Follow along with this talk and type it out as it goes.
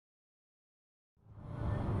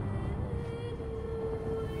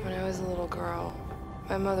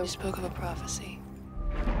My mother spoke of a prophecy,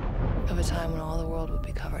 of a time when all the world would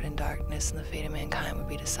be covered in darkness and the fate of mankind would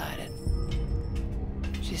be decided.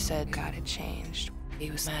 She said God had changed.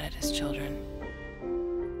 He was mad at his children.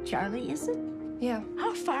 Charlie, is it? Yeah.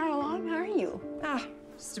 How far along are you?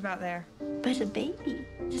 Just about there. But a baby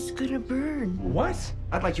is gonna burn. What?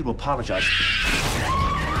 I'd like you to apologize.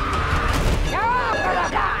 You're all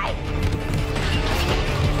gonna die!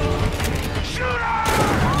 Shoot her!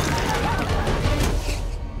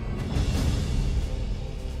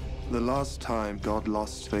 The last time God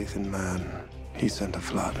lost faith in man, he sent a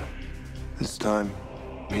flood. This time,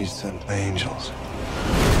 he sent angels.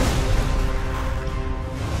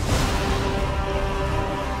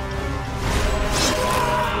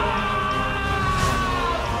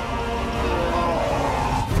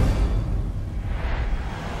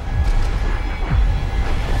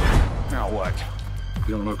 Now what?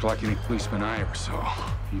 You don't look like any policeman I ever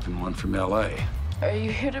saw. Even one from L.A. Are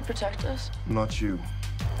you here to protect us? Not you.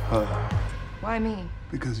 Her. Why me?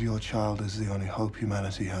 Because your child is the only hope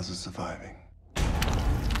humanity has of surviving.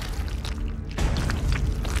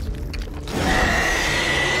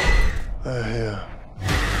 They're here.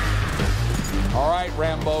 All right,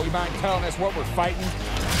 Rambo, you mind telling us what we're fighting?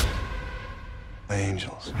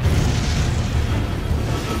 Angels.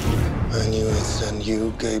 I knew I'd send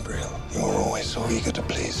you, Gabriel. You were always so eager to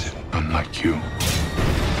please him. Unlike you.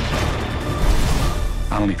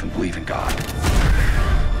 I don't even believe in God.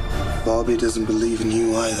 Bobby doesn't believe in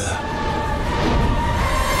you either.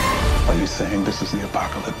 Are you saying this is the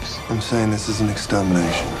apocalypse? I'm saying this is an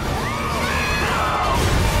extermination.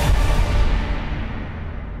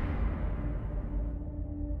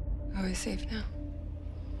 Are we safe now?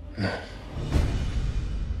 No.